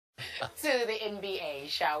to the NBA,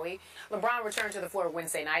 shall we? LeBron returned to the floor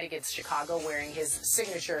Wednesday night against Chicago wearing his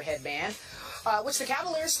signature headband, which the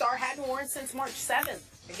Cavaliers star hadn't worn since March 7th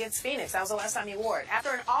against Phoenix. That was the last time he wore it. After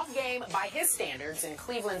an off game by his standards in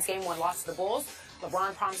Cleveland's Game 1 loss to the Bulls,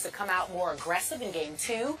 LeBron promised to come out more aggressive in Game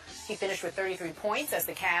 2. He finished with 33 points as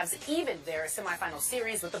the Cavs evened their semifinal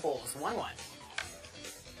series with the Bulls, 1-1.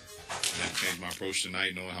 That changed my approach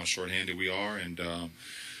tonight, knowing how shorthanded we are, and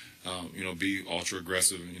be ultra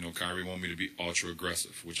aggressive. Kyrie wanted me to be ultra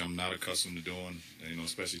aggressive, which I'm not accustomed to doing.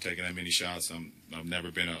 Especially taking that many shots. I've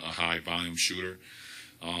never been a high volume shooter,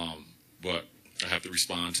 but I have to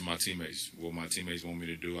respond to my teammates. What my teammates want me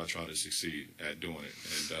to do, I try to succeed at doing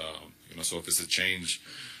it. And so if it's a change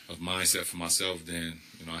of mindset for myself, then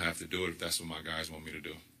I have to do it if that's what my guys want me to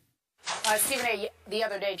do. Stephen A., the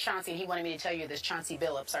other day, Chauncey, he wanted me to tell you this, Chauncey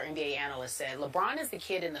Billups, our NBA analyst, said, LeBron is the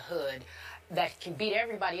kid in the hood that can beat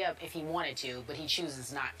everybody up if he wanted to, but he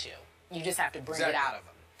chooses not to. You just have to bring it out of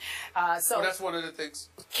him. So that's one of the things.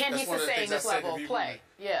 Can he sustain this level of play?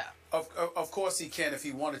 Yeah. Of course he can if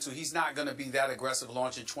he wanted to. He's not going to be that aggressive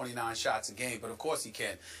launching 29 shots a game, but of course he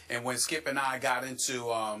can. And when Skip and I got into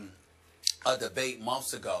a debate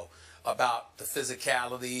months ago about the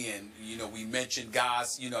physicality, and we mentioned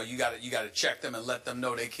guys, you got to check them and let them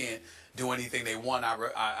know they can't do anything they want.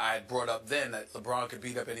 I had brought up then that LeBron could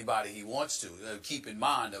beat up anybody he wants to. Keep in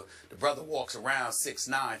mind, the brother walks around 6'9",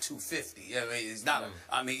 250. He's not.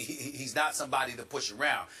 He's not somebody to push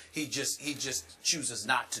around. He just chooses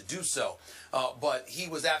not to do so. But he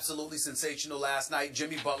was absolutely sensational last night.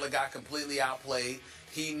 Jimmy Butler got completely outplayed.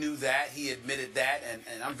 He knew that. He admitted that.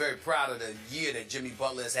 And I'm very proud of the year that Jimmy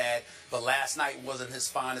Butler has had. But last night wasn't his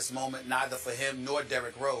finest moment, neither for him nor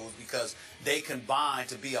Derrick Rose, because they combined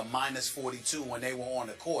to be a -42 when they were on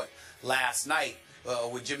the court last night,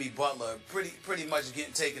 with Jimmy Butler pretty much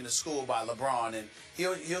getting taken to school by LeBron. And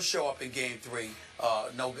he'll show up in Game 3.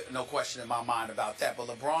 No question in my mind about that. But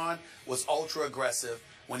LeBron was ultra aggressive.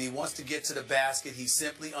 When he wants to get to the basket, he's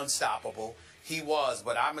simply unstoppable. He was,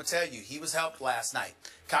 but I'm going to tell you, he was helped last night.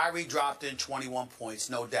 Kyrie dropped in 21 points,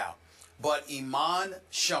 no doubt. But Iman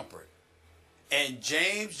Shumpert and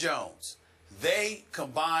James Jones, they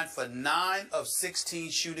combined for 9 of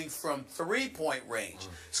 16 shooting from three-point range,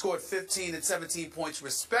 scored 15 and 17 points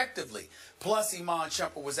respectively. Plus, Iman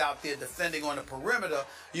Shumpert was out there defending on the perimeter,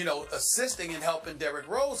 assisting and helping Derrick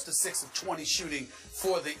Rose to 6 of 20 shooting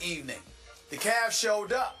for the evening. The Cavs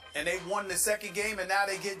showed up, and they won the second game, and now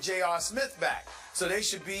they get J.R. Smith back. So they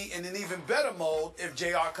should be in an even better mode if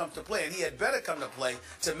J.R. comes to play, and he had better come to play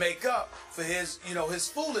to make up for his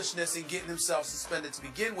foolishness in getting himself suspended to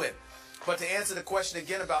begin with. But to answer the question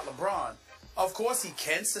again about LeBron, of course he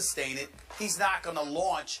can sustain it. He's not going to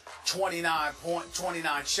launch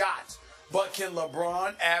 29 shots. But can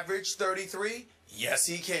LeBron average 33? Yes,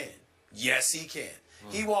 he can. Yes, he can.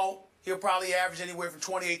 He won't. He'll probably average anywhere from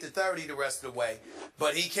 28 to 30 the rest of the way.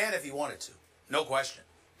 But he can if he wanted to. No question.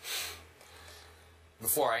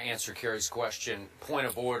 Before I answer Kerry's question, point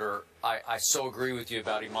of order, I so agree with you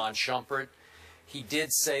about Iman Shumpert. He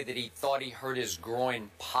did say that he thought he heard his groin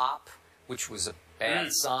pop, which was a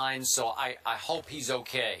bad sign. So I hope he's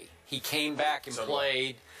okay. He came back and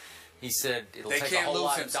played. He said it'll take a whole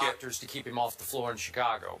lot of doctors to keep him off the floor in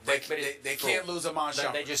Chicago. They can't lose him on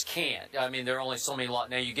Shumpert. They just can't. I mean, there are only so many.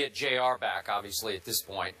 Now, you get JR back, obviously, at this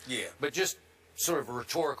point. Yeah. But just sort of a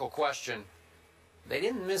rhetorical question. They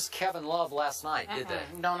didn't miss Kevin Love last night, did they?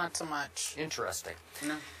 No, not so much. Interesting.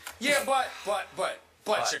 No. Yeah,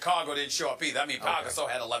 but Chicago didn't show up either. I mean, Pau Gasol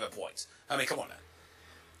had 11 points. I mean, come on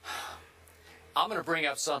now. I'm going to bring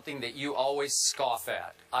up something that you always scoff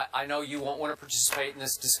at. I know you won't want to participate in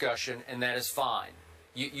this discussion, and that is fine.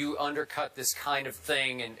 You undercut this kind of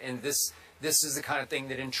thing, and this is the kind of thing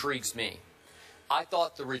that intrigues me. I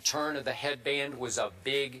thought the return of the headband was a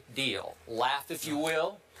big deal. Laugh if you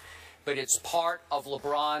will, but it's part of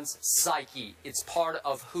LeBron's psyche. It's part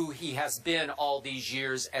of who he has been all these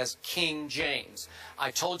years as King James.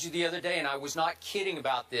 I told you the other day, and I was not kidding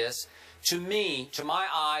about this, to me, to my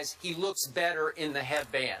eyes, he looks better in the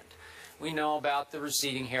headband. We know about the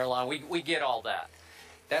receding hairline. We get all that.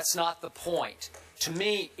 That's not the point. To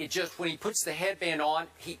me, it just, when he puts the headband on,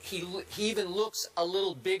 he even looks a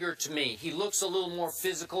little bigger to me. He looks a little more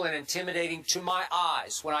physical and intimidating to my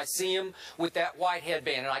eyes when I see him with that white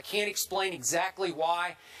headband. And I can't explain exactly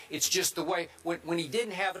why. It's just the way, when he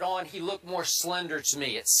didn't have it on, he looked more slender to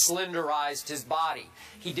me. It slenderized his body.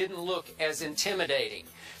 He didn't look as intimidating.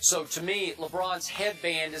 So to me, LeBron's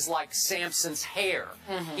headband is like Samson's hair.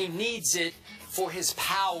 He needs it for his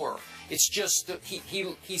power. It's just that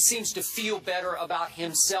he seems to feel better about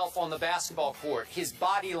himself on the basketball court. His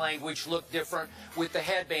body language looked different with the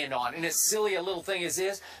headband on. And as silly a little thing as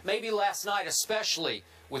this, maybe last night especially,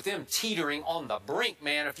 with them teetering on the brink,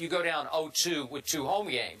 man, if you go down 0-2 with 2 home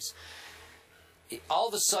games, all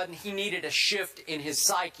of a sudden he needed a shift in his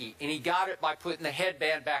psyche, and he got it by putting the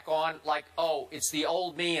headband back on like, oh, it's the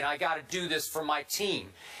old me, and I got to do this for my team.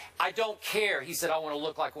 I don't care. He said, I want to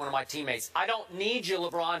look like one of my teammates. I don't need you,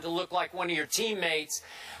 LeBron, to look like one of your teammates.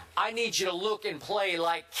 I need you to look and play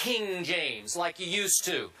like King James, like you used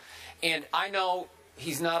to. And I know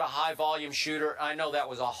he's not a high-volume shooter. I know that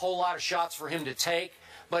was a whole lot of shots for him to take,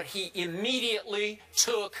 but he immediately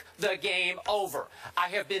took the game over. I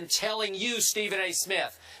have been telling you, Stephen A.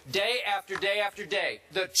 Smith, day after day after day,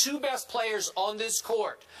 the 2 best players on this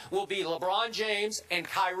court will be LeBron James and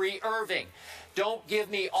Kyrie Irving. Don't give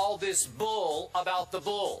me all this bull about the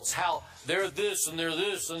Bulls, how they're this and they're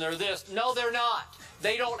this and they're this. No, they're not.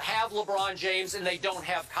 They don't have LeBron James and they don't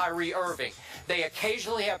have Kyrie Irving. They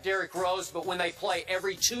occasionally have Derrick Rose, but when they play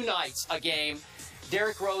every 2 nights a game,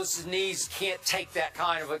 Derrick Rose's knees can't take that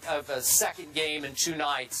kind of a second game in 2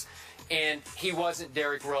 nights, and he wasn't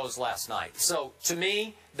Derrick Rose last night. So, to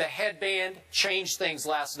me, the headband changed things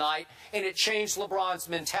last night, and it changed LeBron's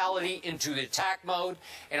mentality into the attack mode.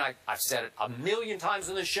 And I've said it a million times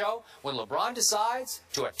on the show, when LeBron decides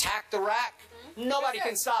to attack the rack, nobody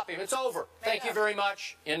can stop him. It's over. Thank you very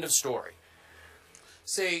much. End of story.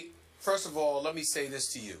 See, first of all, let me say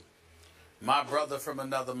this to you. My brother from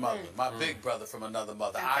another mother, my big brother from another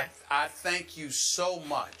mother. Okay. I thank you so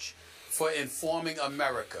much for informing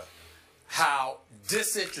America how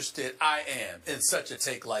disinterested I am in such a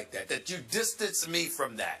take like that, that you distance me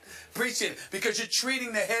from that. Appreciate it, because you're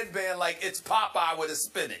treating the headband like it's Popeye with a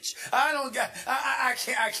spinach. I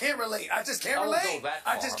can't relate. I just can't relate.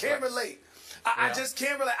 I just can't relate. I just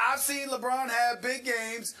can't relate. I've seen LeBron have big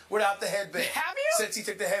games without the headband. Have you? Since he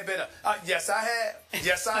took the headband off. Yes, I have.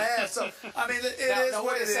 Yes, I have. So, I mean, it is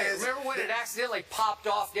what it is. Remember when it accidentally popped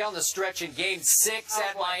off down the stretch in Game 6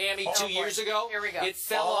 at Miami 2 years ago? Here we go. It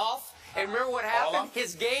fell off. And remember what happened?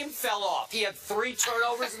 His game fell off. He had 3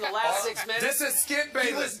 turnovers in the last 6 minutes. This is Skip Bayless.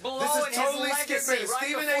 He was blowing this is totally his Skip legacy Bayless. right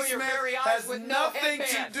Stephen before A. your Smith very eyes has with nothing no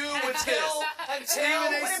to headband. do with this.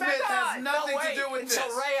 Stephen A. Smith has nothing to do with this.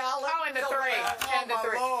 Until Ray Allen. Oh, and the 3. And the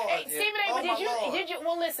 3. Lord. Hey, Stephen A., but Lord. did you,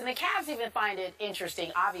 well, listen, the Cavs even find it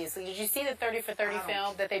interesting, obviously. Did you see the 30 for 30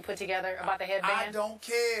 film that they put together about the headband? I don't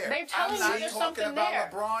care. They're telling you there's something I'm not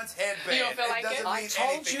talking there. about LeBron's headband. You don't feel like it? Doesn't mean I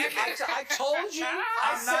told you. anything. I told you.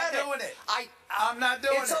 I'm not doing it. I'm not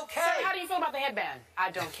doing it. It's okay. Sir, how do you feel about the headband? I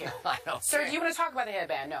don't care. I don't Sir, care. do you want to talk about the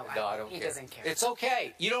headband? No, I don't he care. doesn't care. It's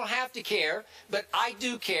okay. You don't have to care, but I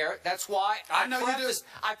do care. That's why I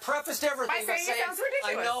prefaced everything by saying it saying, sounds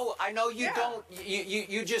ridiculous. I know you don't.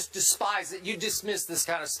 You just despise it. You dismiss this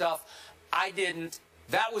kind of stuff. I didn't.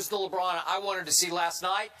 That was the LeBron I wanted to see last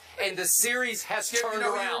night, and the series has turned You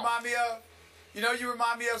know around. What you remind me of? You know, you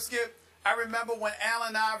remind me of, Skip. I remember when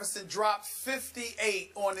Allen Iverson dropped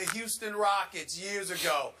 58 on the Houston Rockets years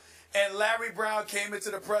ago. And Larry Brown came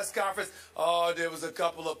into the press conference. Oh, there was a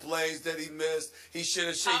couple of plays that he missed. He should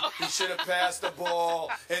have passed the ball,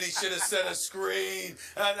 and he should have set a screen.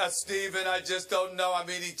 And Steven, I just don't know. I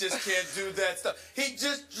mean, he just can't do that stuff. He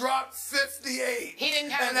just dropped 58. He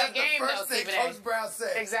didn't have a good game, though, that's the first thing Coach Brown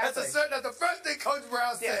said. Exactly. That's the first thing Coach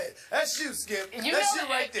Brown said. That's you, Skip. That's you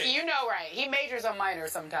right there. You know, right? He majors on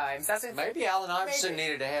minors sometimes. That's what, Maybe Allen Iverson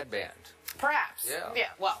needed a headband. perhaps. Yeah.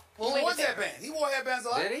 Well, we'll He leave wore it there. headbands. He wore headbands a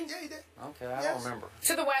lot. Did he? Yeah, he did. Okay, I don't remember.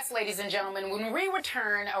 To the West, ladies and gentlemen, when we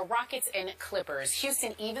return, Rockets and Clippers.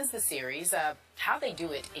 Houston evens the series. How they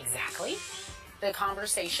do it exactly? The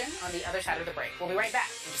conversation on the other side of the break. We'll be right back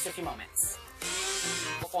in just a few moments.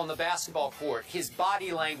 On the basketball court, his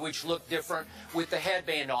body language looked different with the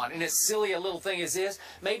headband on. And as silly a little thing as this,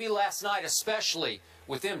 maybe last night especially,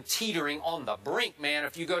 with them teetering on the brink, man,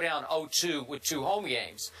 if you go down 0-2 with 2 home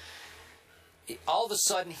games, all of a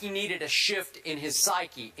sudden he needed a shift in his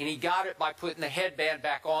psyche, and he got it by putting the headband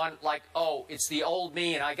back on like, oh, it's the old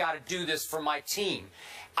me, and I got to do this for my team.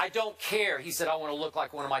 I don't care. He said, I want to look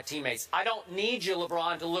like one of my teammates. I don't need you,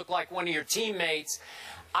 LeBron, to look like one of your teammates.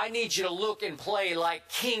 I need you to look and play like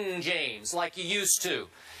King James, like you used to.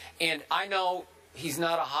 And I know he's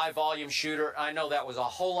not a high-volume shooter. I know that was a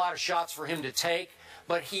whole lot of shots for him to take,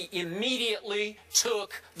 but he immediately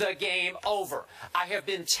took the game over. I have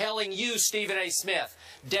been telling you, Stephen A. Smith,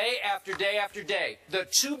 day after day after day, the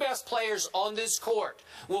 2 best players on this court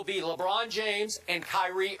will be LeBron James and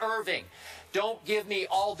Kyrie Irving. don't give me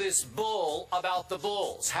all this bull about the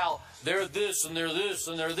Bulls. How they're this and they're this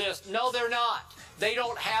and they're this. No, they're not. They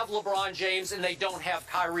don't have LeBron James and they don't have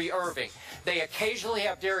Kyrie Irving. They occasionally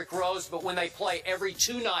have Derrick Rose, but when they play every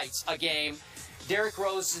 2 nights a game, Derrick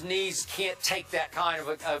Rose's knees can't take that kind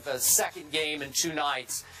of a second game in 2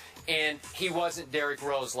 nights, and he wasn't Derrick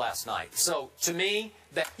Rose last night. So to me,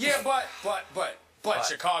 that but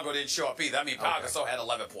Chicago didn't show up either. I mean, Pau Gasol had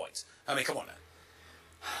 11 points. I mean, come on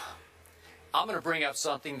now. I'm going to bring up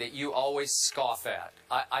something that you always scoff at.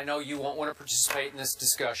 I know you won't want to participate in this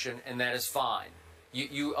discussion, and that is fine.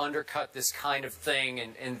 You undercut this kind of thing,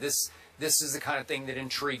 and this is the kind of thing that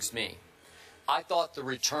intrigues me. I thought the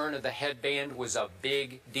return of the headband was a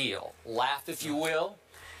big deal. Laugh if you will,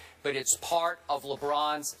 but it's part of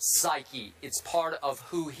LeBron's psyche. It's part of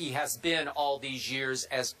who he has been all these years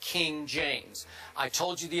as King James. I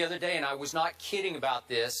told you the other day, and I was not kidding about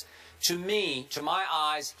this, to me, to my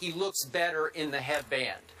eyes, he looks better in the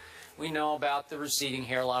headband. We know about the receding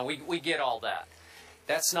hairline. We get all that.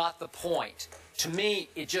 That's not the point. To me,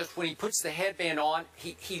 it just, when he puts the headband on,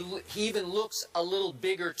 he even looks a little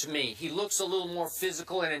bigger to me. He looks a little more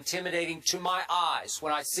physical and intimidating to my eyes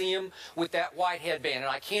when I see him with that white headband. And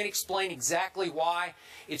I can't explain exactly why.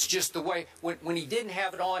 It's just the way, when he didn't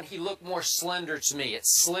have it on, he looked more slender to me. It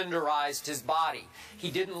slenderized his body. He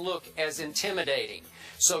didn't look as intimidating.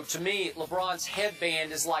 So to me, LeBron's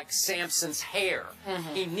headband is like Samson's hair.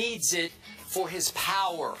 He needs it for his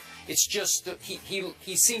power. It's just that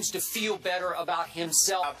he seems to feel better about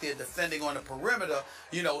himself. Out there defending on the perimeter,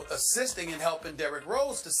 you know, assisting and helping Derrick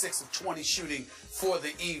Rose to 6 of 20 shooting for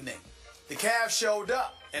the evening. The Cavs showed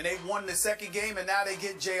up, and they won the second game, and now they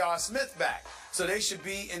get J.R. Smith back. So they should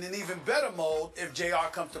be in an even better mode if J.R.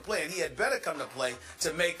 comes to play, and he had better come to play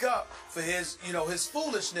to make up for his, you know, his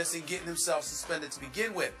foolishness in getting himself suspended to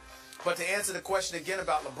begin with. But to answer the question again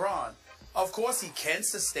about LeBron, of course he can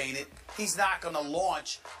sustain it. He's not going to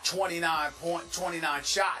launch 29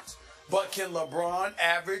 shots. But can LeBron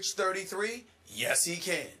average 33? Yes, he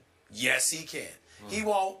can. Yes, he can. He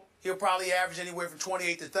won't. He'll probably average anywhere from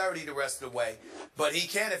 28 to 30 the rest of the way. But he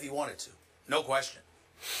can if he wanted to. No question.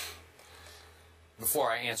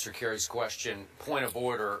 Before I answer Kerry's question, point of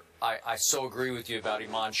order, I so agree with you about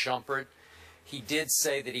Iman Shumpert. He did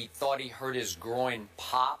say that he thought he heard his groin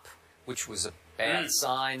pop, which was a bad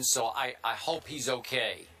sign, so I hope he's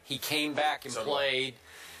okay. He came back and played.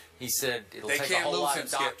 He said it'll take a whole lot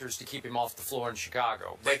of doctors to keep him off the floor in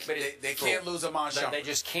Chicago. They can't lose Iman Shumpert. They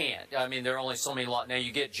just can't. I mean, there are only so many. Now,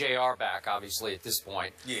 you get JR back, obviously, at this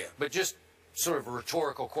point. Yeah. But just sort of a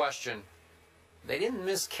rhetorical question. They didn't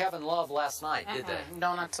miss Kevin Love last night, did they?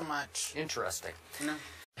 No, not so much. Interesting. No.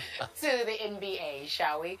 To the NBA,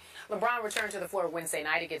 shall we? LeBron returned to the floor Wednesday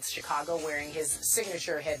night against Chicago wearing his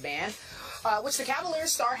signature headband, which the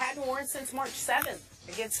Cavaliers star hadn't worn since March 7th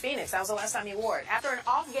against Phoenix. That was the last time he wore it. After an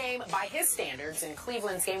off game by his standards in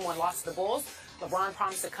Cleveland's Game 1 loss to the Bulls, LeBron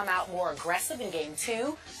promised to come out more aggressive in Game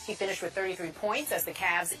 2. He finished with 33 points as the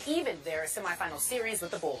Cavs evened their semifinal series with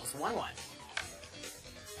the Bulls, 1-1.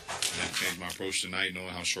 That changed my approach tonight, knowing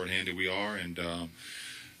how shorthanded we are, and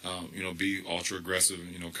you know, be ultra aggressive.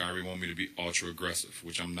 You know, Kyrie wanted me to be ultra aggressive,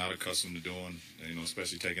 which I'm not accustomed to doing. You know,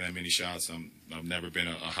 especially taking that many shots. I've never been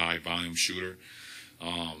a high volume shooter,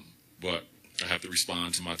 but I have to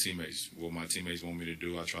respond to my teammates. What my teammates want me to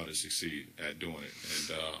do, I try to succeed at doing it.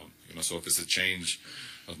 And you know, so if it's a change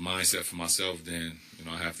of mindset for myself, then you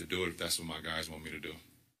know I have to do it if that's what my guys want me to do.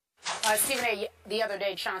 Stephen A., the other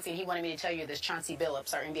day, Chauncey, he wanted me to tell you this, Chauncey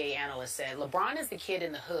Billups, our NBA analyst, said, LeBron is the kid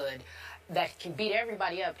in the hood that can beat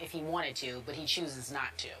everybody up if he wanted to, but he chooses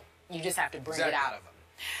not to. You just have to bring it out of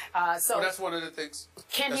him. So well, that's one of the things.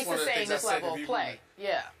 Can he sustain this level of play?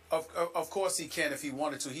 Yeah. Of course he can if he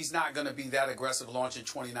wanted to. He's not going to be that aggressive launching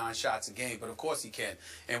 29 shots a game, but of course he can.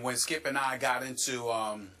 And when Skip and I got into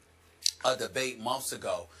a debate months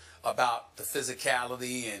ago about the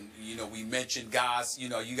physicality, and you know, we mentioned guys, you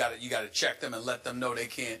know, you got to check them and let them know they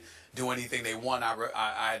can't do anything they want.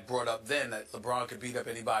 I had brought up then that LeBron could beat up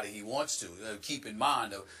anybody he wants to. Keep in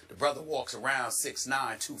mind, the brother walks around 6'9",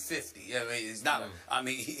 250. I mean, he's not.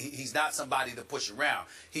 He's not somebody to push around.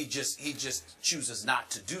 He just chooses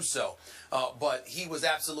not to do so. But he was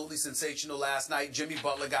absolutely sensational last night. Jimmy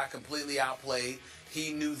Butler got completely outplayed.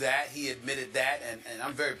 He knew that. He admitted that. And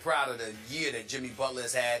I'm very proud of the year that Jimmy Butler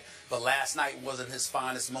has had. But last night wasn't his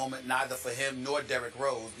finest moment, neither for him nor Derrick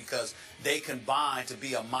Rose, because they combined to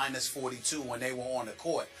be a minus 42 when they were on the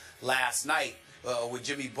court last night, with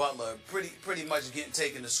Jimmy Butler pretty much getting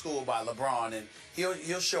taken to school by LeBron. And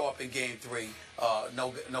he'll show up in Game 3.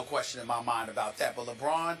 No question in my mind about that. But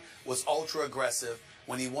LeBron was ultra aggressive.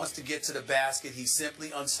 When he wants to get to the basket, he's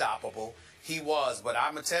simply unstoppable. He was, but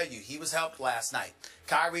I'm going to tell you, he was helped last night.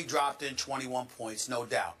 Kyrie dropped in 21 points, no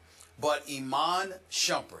doubt. But Iman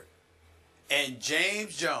Shumpert and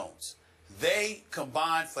James Jones, they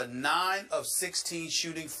combined for 9 of 16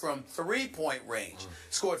 shooting from three-point range.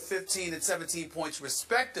 Scored 15 and 17 points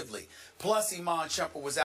respectively. Plus, Iman Shumpert was